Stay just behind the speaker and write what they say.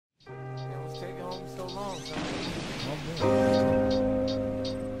so long, son.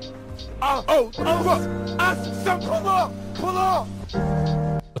 Pull up.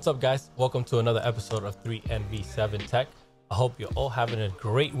 What's up, guys? Welcome to another episode of 3NV7 Tech. I hope you're all having a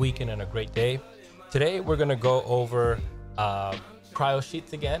great weekend and a great day. Today, we're gonna go over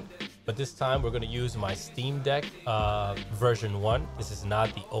KryoSheets again, but this time we're gonna use my Steam Deck version 1. This is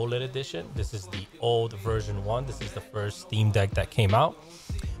not the OLED edition. This is the old version 1. This is the first Steam Deck that came out.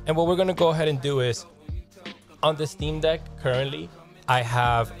 And what we're gonna go ahead and do is, on the Steam Deck currently, I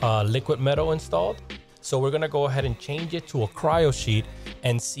have liquid metal installed. So we're gonna go ahead and change it to a KryoSheet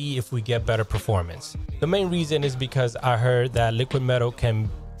and see if we get better performance. The main reason is because I heard that liquid metal can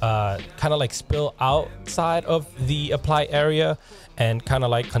kind of like spill outside of the apply area and kind of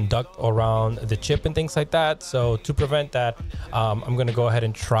like conduct around the chip and things like that. So to prevent that, I'm gonna go ahead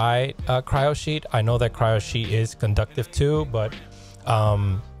and try KryoSheet. I know that KryoSheet is conductive too, but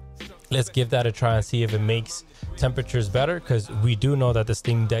let's give that a try and see if it makes temperatures better, because we do know that the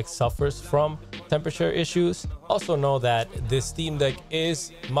Steam Deck suffers from temperature issues. Also know that this Steam Deck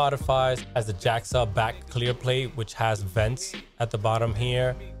is modified as the JAXA back clear plate, which has vents at the bottom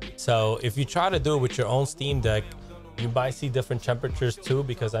here. So if you try to do it with your own Steam Deck, you might see different temperatures too,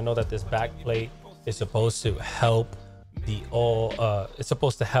 because I know that this back plate is supposed to help the airflow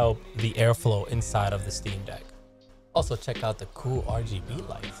inside of the Steam Deck. Also check out the cool RGB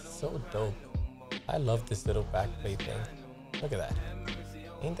lights. So dope. I love this little backplate thing. Look at that.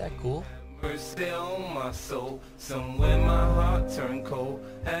 Ain't that cool? Mercy on my soul. Somewhere my heart turned cold.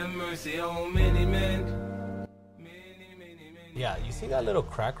 Have mercy on many men. Yeah, you see that little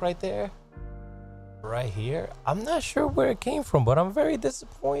crack right there? Right here? I'm not sure where it came from, but I'm very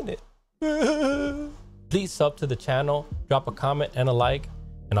disappointed. Please sub to the channel, drop a comment and a like,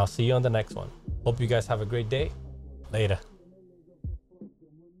 and I'll see you on the next one. Hope you guys have a great day. Later.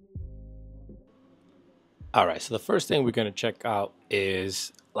 All right, so the first thing we're going to check out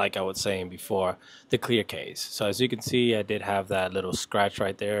is, like I was saying before, the clear case. So as you can see, I did have that little scratch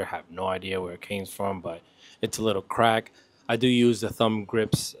right there. I have no idea where it came from, but it's a little crack. I do use the thumb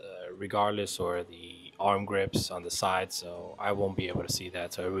grips regardless, or the arm grips on the side, so I won't be able to see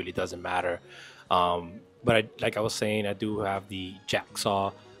that, so it really doesn't matter. But like I was saying, I do have the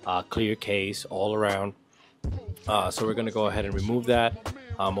JAXA clear case all around. So we're going to go ahead and remove that.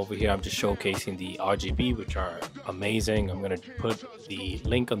 Over here, I'm just showcasing the RGB, which are amazing. I'm going to put the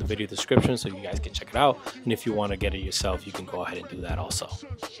link on the video description so you guys can check it out. And if you want to get it yourself, you can go ahead and do that also.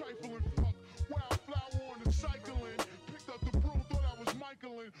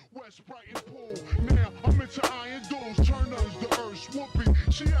 Now I'm into iron duels, turners, the earth swooping.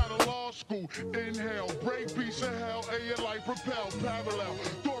 She out of law school. Inhale, break beats in hell, air light propel, parallel.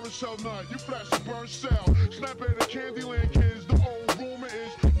 Duracell nut, you flash a burn cell. Snap at the Candyland kids, the old rumor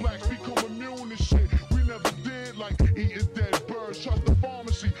is blacks become immune to shit. We never did like eating dead birds. Trust the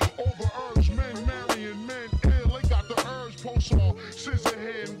pharmacy over herbs, men marrying men ill. They got the herbs, post on scissor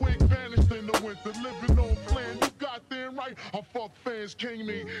hand, wig vanished in the winter, living on plan. You got there right. I'm fuck fans, king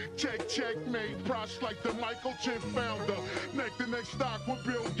me. Checkmate, props like the Michael Chip founder. Neck to neck stock with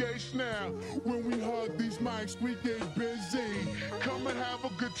Bill Gates now. When we hug these mics, we get busy. Come and have a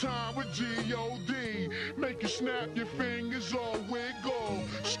good time with G.O.D. Make you snap your fingers or wiggle.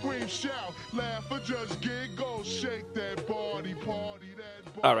 Scream, shout, laugh, or just giggle. Shake that body, party that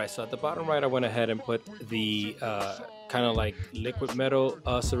body. All right, so at the bottom right, I went ahead and put the kind of like liquid metal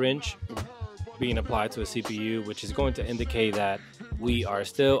syringe being applied to a CPU, which is going to indicate that we are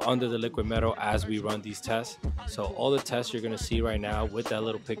still under the liquid metal as we run these tests. So all the tests you're going to see right now with that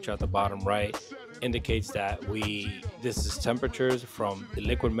little picture at the bottom right indicates that this is temperatures from the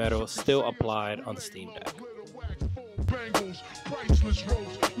liquid metal still applied on the Steam Deck. Bangles, priceless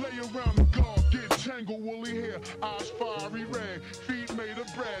ropes, lay around the guard, get tangled, woolly hair, eyes fiery red, feet made of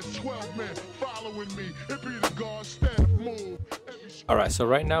brass, 12 men following me, it be the guard staff move. All right, so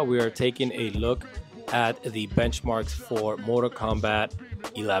right now we are taking a look at the benchmarks for Mortal Kombat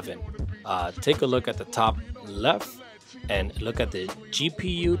 11. Take a look at the top left and look at the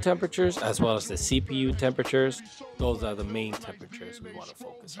GPU temperatures as well as the CPU temperatures. Those are the main temperatures we want to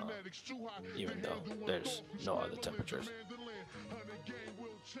focus on, even though there's no other temperatures.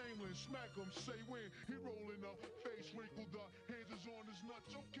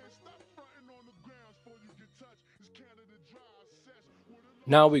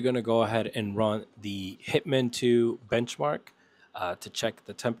 Now we're going to go ahead and run the Hitman 2 benchmark to check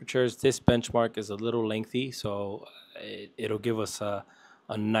the temperatures. This benchmark is a little lengthy, so it'll give us a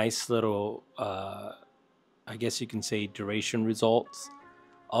nice little, I guess you can say, duration results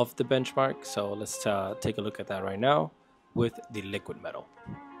of the benchmark. So let's take a look at that right now with the liquid metal.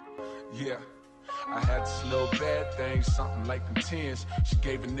 Yeah, I had this little bad thing, something like them tens. She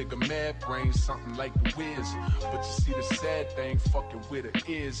gave a nigga mad brains, something like the whiz. But you see the sad thing, fucking with her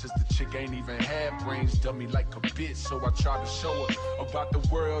is the chick ain't even had brains, dummy like a bitch. So I tried to show her about the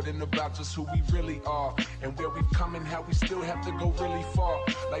world and about just who we really are, and where we've come and how we still have to go really far.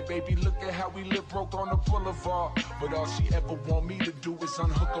 Like, baby, look at how we live broke on the boulevard. But all she ever want me to do is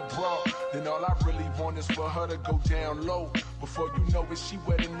unhook a bra. Then all I really want is for her to go down low. Before you know it, she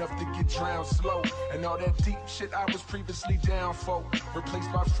wet enough to get drowned slow. And all that deep shit I was previously down for,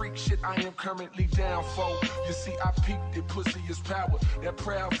 replaced by freak shit I am currently down for. You see, I peaked it, pussy is power. That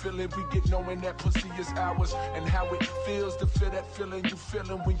proud feeling we get knowing that pussy is ours. And how it feels to feel that feeling you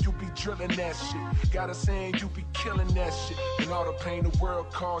feeling when you be drilling that shit. Got her saying you be killing that shit. And all the pain the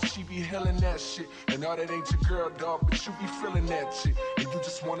world caused, she be healing that shit. And all that ain't your girl, dog, but you be feeling that shit. And you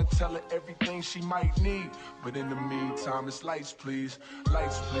just wanna tell her everything she might need. But in the meantime, it's lights please,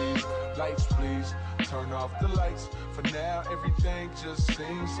 lights please, lights please. Turn off the lights. For now, everything just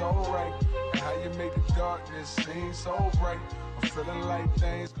seems so right. And how you make the darkness seem so bright. I'm feeling like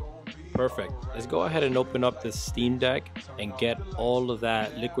things gonna be Perfect. Let's go ahead and open up the Steam Deck and get all of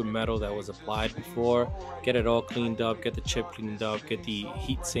that liquid metal that was applied before. Get it all cleaned up, get the chip cleaned up, get the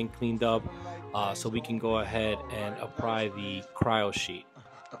heat sink cleaned up, so we can go ahead and apply the KryoSheet.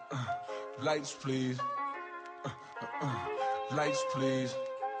 lights please, lights please,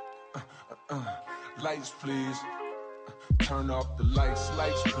 lights please. Turn off the lights,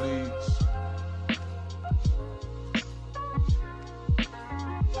 lights please.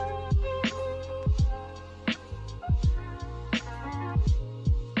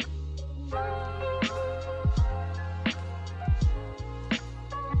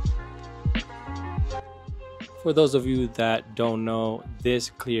 For those of you that don't know,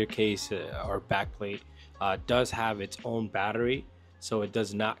 this clear case or backplate does have its own battery, so it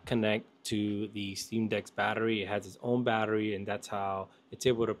does not connect to the Steam Deck's battery. It has its own battery, and that's how it's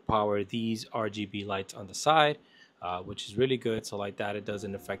able to power these RGB lights on the side, which is really good. So like that, it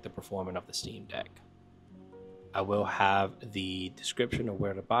doesn't affect the performance of the Steam Deck. I will have the description of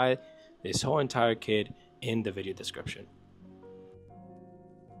where to buy this whole entire kit in the video description.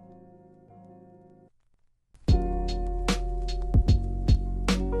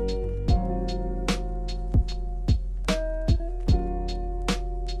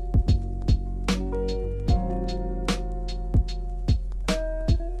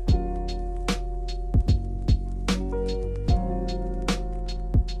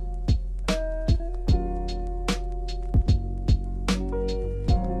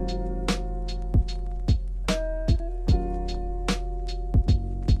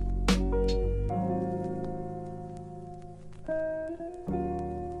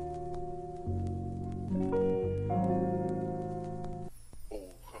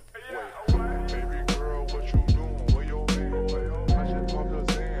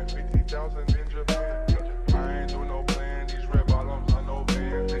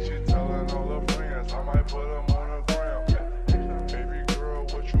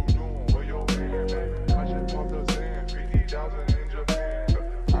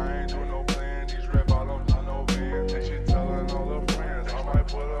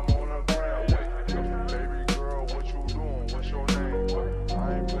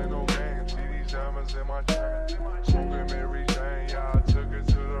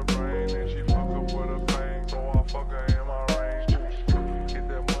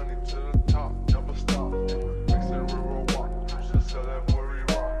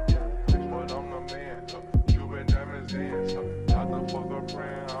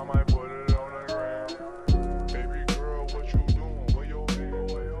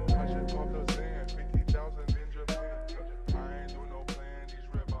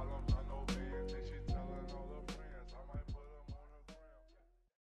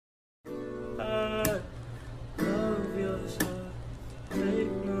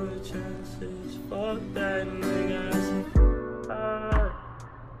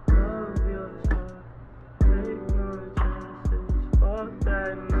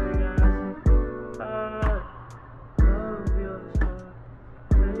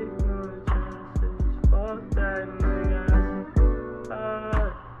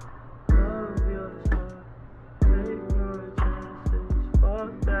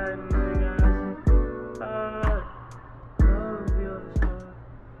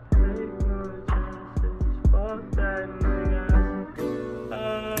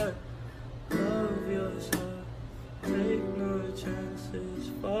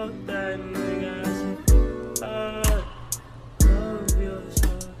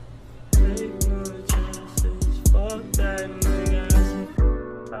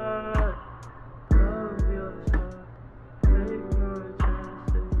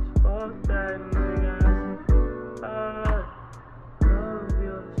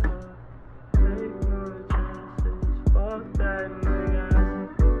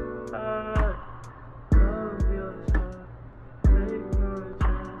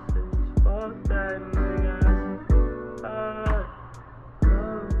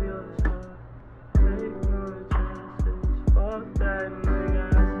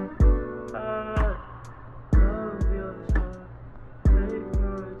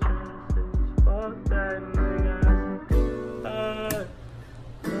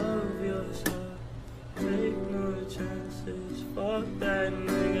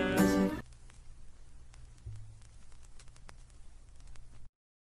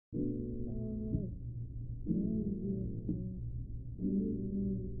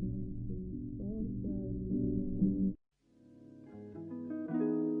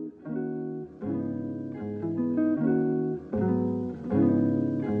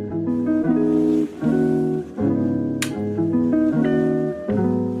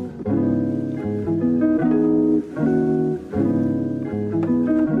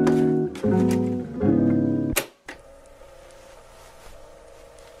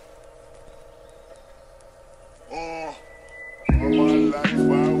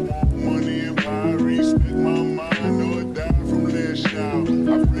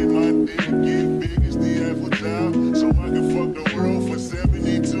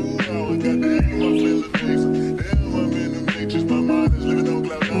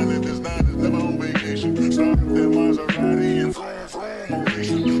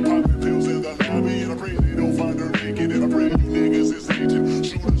 agent. Popping pills in the lobby, and I pray they don't find her naked. And I pray you niggas is agent.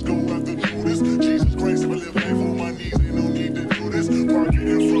 Shooters go after Judas. Jesus Christ, if I live life on my knees, ain't no need to do this. Park it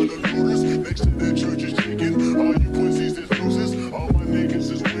in front of looters, next to the church is chicken. All you pussies is losers, all my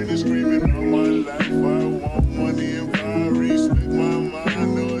niggas is winning, screaming all my life. I want money and power, respect my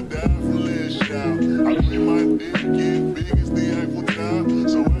mind, or die from less shout. I pray my dick get big as the Eiffel Tower,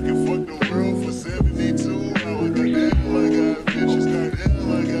 so I can fuck the world for 72 hours. Goddamn, I got bitches,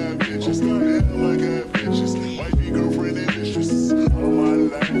 goddamn, I got bitches, goddamn, I got bitches. Wifey, girlfriend, and mistress. All my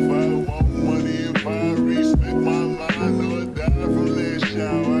life, I want money and power, respect my mind, or die from less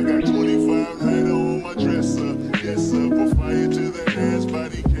shout. I got 25 lighter on my dresser, yes sir, put fire to the ass,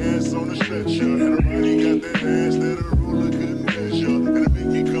 body cast on the stretcher. Everybody got that ass that a ruler couldn't measure, and it make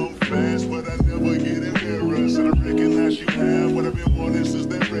me come fast, but I never get embarrassed. And I recognize you have what I've been wanting since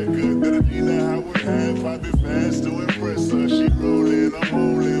that record that Adina Howard had. Popping fast to impress her. She rolling, I'm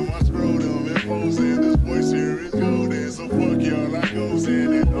holding my scrotum and posing. This voice here is golden, so fuck y'all, I goes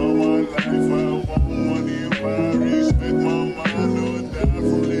in. And all my life I want money and power, respect my mind, or die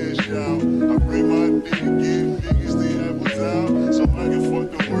from less shout. I pray my dick get big as the apples out, so I can fuck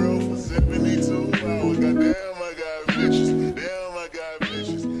the world for 72 hours. Goddamn, I got bitches. Damn, I got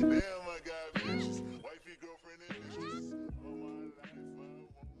bitches. Damn, I got bitches. Wifey, girlfriend, and mistress. All my life I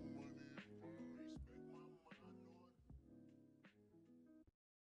want money and power, respect my mind, or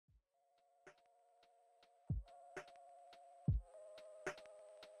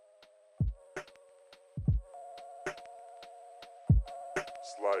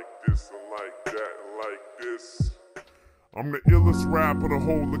It's like this and like that and like this. I'm the illest rapper to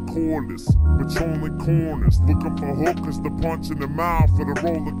hold the cordless, patrolling corners, looking for hookers to punch in the mouth for the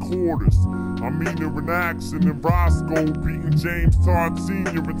roll of quarters. I'm meaner in action than Roscoe, beating James Todd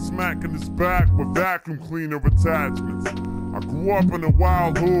Sr. and smacking his back with vacuum cleaner attachments. I grew up in a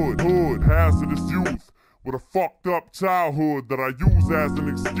wild hood, hazardous youth, with a fucked up childhood that I use as an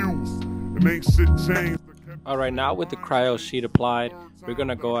excuse. And ain't shit changed. Alright, now with the KryoSheet applied, we're going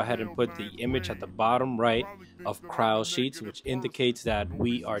to go ahead and put the image at the bottom right of KryoSheets, which indicates that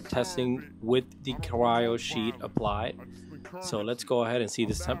we are testing with the KryoSheet applied. So let's go ahead and see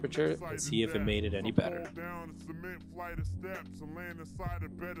this temperature and see if it made it any better.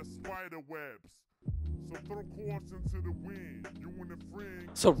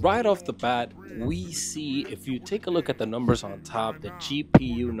 So right off the bat, we see, if you take a look at the numbers on top, the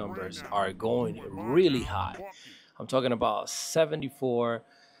GPU numbers are going really high. I'm talking about 74,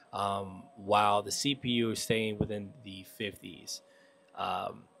 while the CPU is staying within the 50s.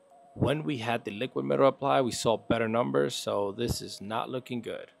 When we had the liquid metal apply, we saw better numbers, so this is not looking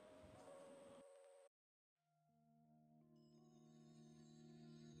good.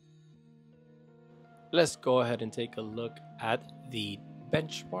 Let's go ahead and take a look at the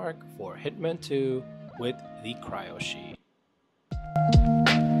benchmark for Hitman 2 with the KryoSheet.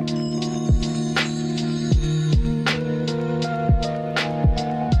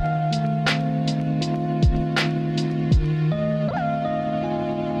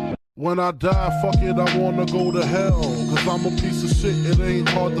 when I die, fuck it, I wanna go to hell. Cause I'm a piece of shit, it ain't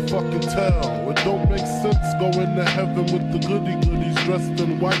hard to fucking tell. It don't make sense going to heaven with the goodies dressed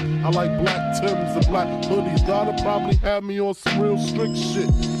in white. I like black Timbs and black hoodies. Gotta probably have me on some real strict shit.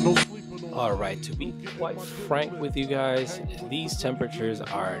 No sleeping on. Alright, to be quite frank with you guys, these temperatures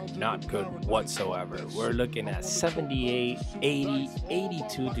are not good whatsoever. We're looking at 78, 80,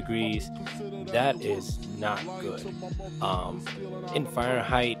 82 degrees. That is not good. In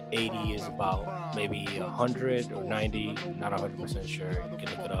Fahrenheit, 80 is about maybe 100 or 90, not 100% sure, you can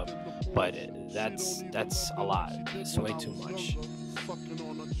look it up, but that's a lot. It's way too much,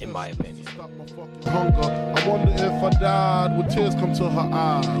 in my opinion. Hunger. I wonder if I died, would tears come to her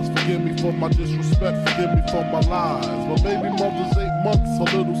eyes? Forgive me for my disrespect, forgive me for my lies. My baby mother's 8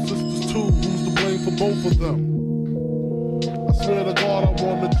 months, her little sister's 2. Who's to blame for both of them? I swear to God, I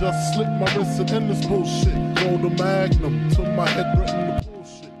wanna just slip my wrist and end this bullshit. Roll the magnum till my head threaten the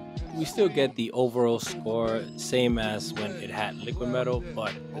bullshit. We still get the overall score, same as when it had liquid metal,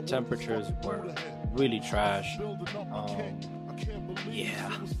 but the temperatures were really trash.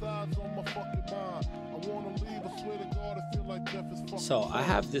 Yeah. So I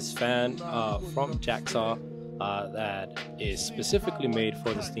have this fan from Jacksaw that is specifically made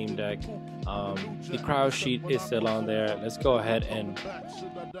for the Steam Deck. The KryoSheet is still on there. Let's go ahead and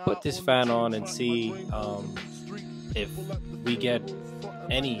put this fan on and see if we get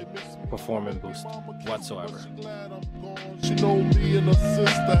any performance boost whatsoever. She know me and her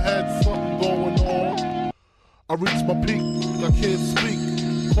sister had something going on. I reached my peak, I can't speak.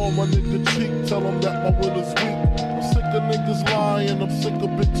 Call my nigga cheek, tell him that my will is weak. I'm sick of niggas lying, I'm sick of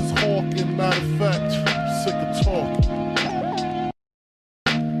bitches hawking. Matter of fact, I'm sick of talking.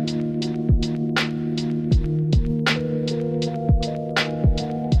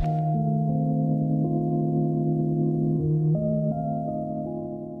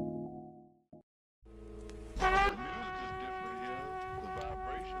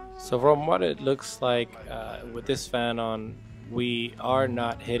 So from what it looks like with this fan on, we are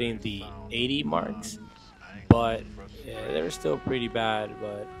not hitting the 80 marks, but they're still pretty bad,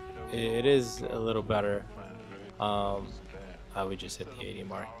 but it is a little better. I would just hit the 80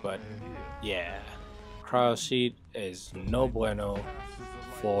 mark, but yeah, KryoSheet is no bueno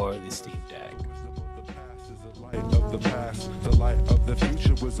for the Steam Deck. Light of the past, the light of the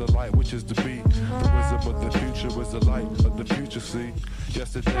future was a light which is to be. The wisdom of the future was the light of the future, see.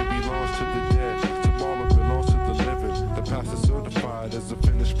 Yesterday belongs to the dead, tomorrow belongs to the living. The past is certified as a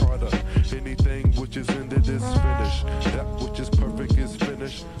finished product. Anything which is ended is finished. That which is perfect is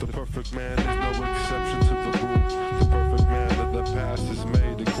finished. The perfect man is no exception to the rule. The perfect man of the past is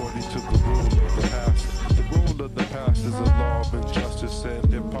made according to the rule of the past. The rule of the past is a law of injustice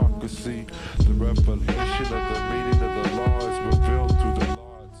and hypocrisy. The revelation of the meaning of the law is revealed through the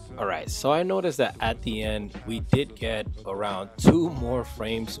law itself. Alright, so I noticed that at the end we did get around 2 more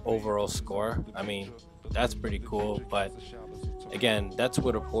frames overall score. I mean, that's pretty cool, but again, that's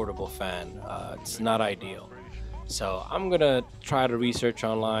with a portable fan. It's not ideal. So I'm gonna try to research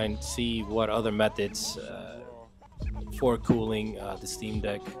online, see what other methods for cooling the Steam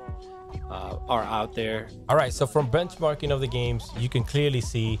Deck are out there. All right, so from benchmarking of the games, you can clearly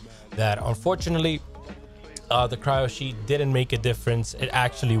see that unfortunately the KryoSheet didn't make a difference. It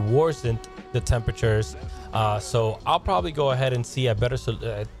actually worsened the temperatures. So I'll probably go ahead and see a better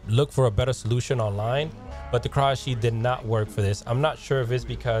look for a better solution online, but the KryoSheet did not work for this. I'm not sure if it's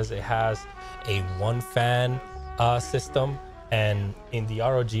because it has a 1 fan system, and in the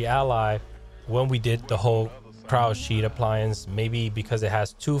ROG Ally, when we did the whole KryoSheet appliance, maybe because it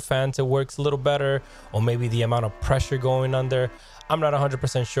has 2 fans it works a little better, or maybe the amount of pressure going under. I'm not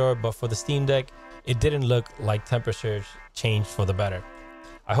 100% sure, but for the Steam Deck, it didn't look like temperatures changed for the better.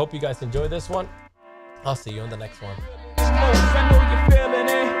 I hope you guys enjoy this one. I'll see you on the next one. I know you're feeling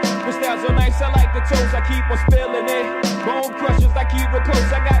it. The styles are nice, I like the toast, I keep on spilling it. Bone crushers, I keep it close,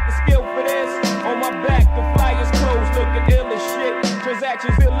 I got the skill for this. On my back, the flyers closed, looking ill as shit.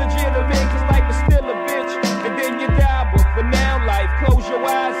 Transactions illegitimate, cause life is still a bitch. And then you die, but for now, life, close your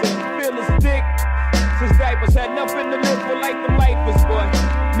eyes and feel his dick. Since diapers had nothing to live for like the lifers, but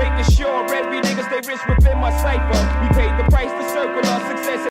making sure every nigga stay rich within my cipher. We paid the price to circle our success.